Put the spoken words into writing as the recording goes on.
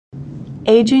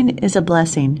Aging is a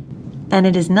blessing, and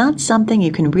it is not something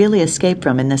you can really escape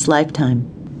from in this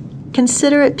lifetime.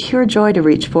 Consider it pure joy to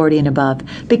reach 40 and above,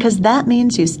 because that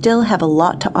means you still have a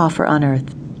lot to offer on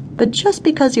earth. But just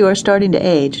because you are starting to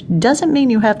age doesn't mean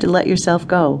you have to let yourself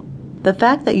go. The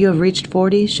fact that you have reached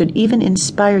 40 should even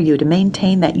inspire you to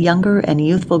maintain that younger and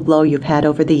youthful glow you've had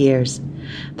over the years.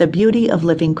 The beauty of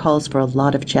living calls for a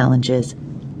lot of challenges,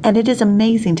 and it is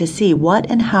amazing to see what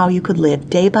and how you could live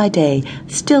day by day,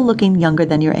 still looking younger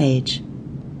than your age.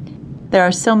 There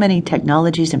are so many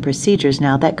technologies and procedures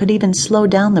now that could even slow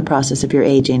down the process of your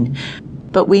aging,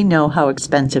 but we know how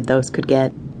expensive those could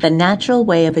get. The natural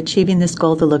way of achieving this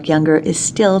goal to look younger is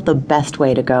still the best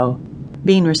way to go.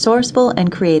 Being resourceful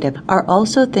and creative are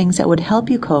also things that would help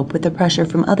you cope with the pressure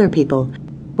from other people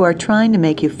who are trying to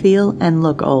make you feel and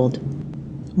look old.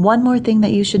 One more thing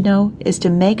that you should know is to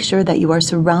make sure that you are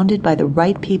surrounded by the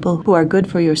right people who are good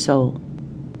for your soul.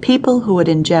 People who would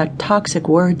inject toxic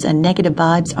words and negative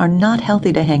vibes are not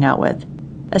healthy to hang out with,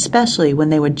 especially when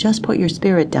they would just put your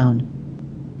spirit down.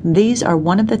 These are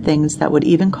one of the things that would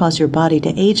even cause your body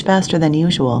to age faster than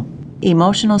usual.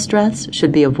 Emotional stress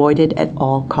should be avoided at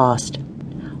all cost.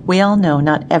 We all know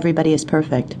not everybody is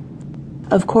perfect.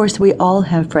 Of course, we all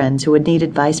have friends who would need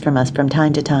advice from us from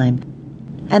time to time,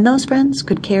 and those friends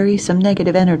could carry some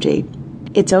negative energy.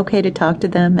 It's okay to talk to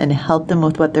them and help them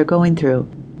with what they're going through,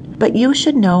 but you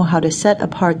should know how to set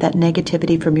apart that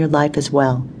negativity from your life as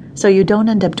well, so you don't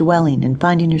end up dwelling and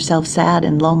finding yourself sad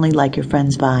and lonely like your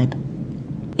friend's vibe.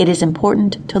 It is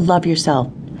important to love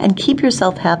yourself and keep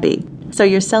yourself happy so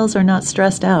your cells are not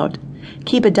stressed out.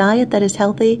 Keep a diet that is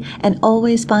healthy and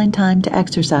always find time to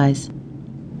exercise.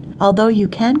 Although you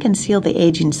can conceal the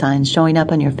aging signs showing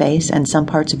up on your face and some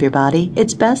parts of your body,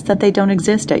 it's best that they don't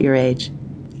exist at your age.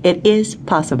 It is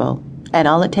possible, and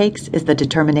all it takes is the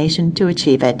determination to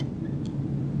achieve it.